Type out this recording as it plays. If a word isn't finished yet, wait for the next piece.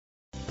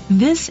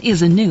This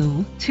is a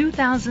new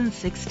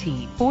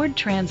 2016 Ford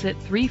Transit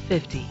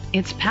 350.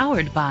 It's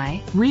powered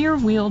by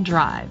rear-wheel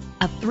drive,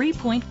 a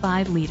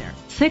 3.5-liter,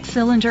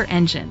 6-cylinder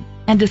engine,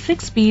 and a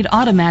 6-speed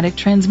automatic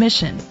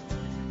transmission.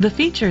 The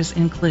features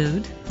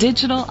include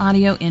digital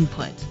audio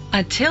input,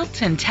 a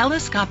tilt and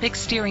telescopic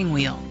steering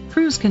wheel,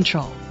 cruise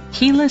control,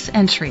 keyless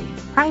entry,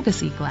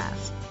 privacy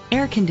glass,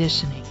 air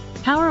conditioning,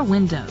 power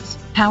windows,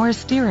 power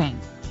steering,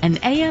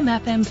 and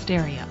AM/FM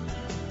stereo.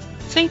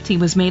 Safety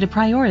was made a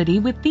priority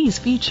with these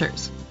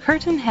features: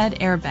 curtain head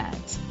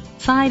airbags,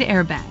 side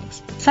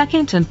airbags,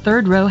 second and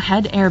third row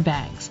head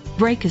airbags,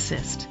 brake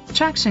assist,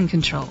 traction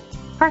control,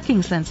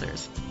 parking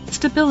sensors,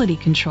 stability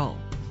control,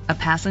 a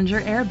passenger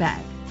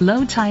airbag,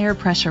 low tire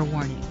pressure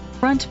warning,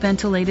 front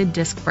ventilated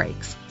disc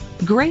brakes.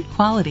 Great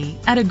quality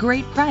at a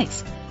great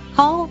price.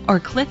 Call or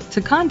click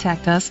to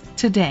contact us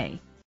today.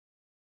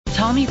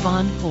 Tommie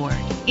Vaughn Ford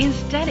is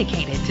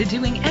dedicated to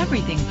doing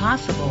everything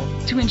possible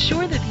to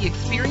ensure that the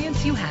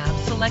experience you have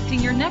selecting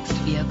your next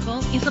vehicle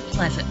is a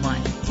pleasant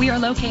one. We are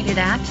located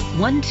at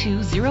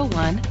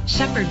 1201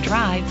 Shepherd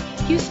Drive,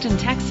 Houston,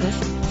 Texas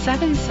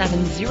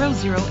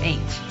 77008.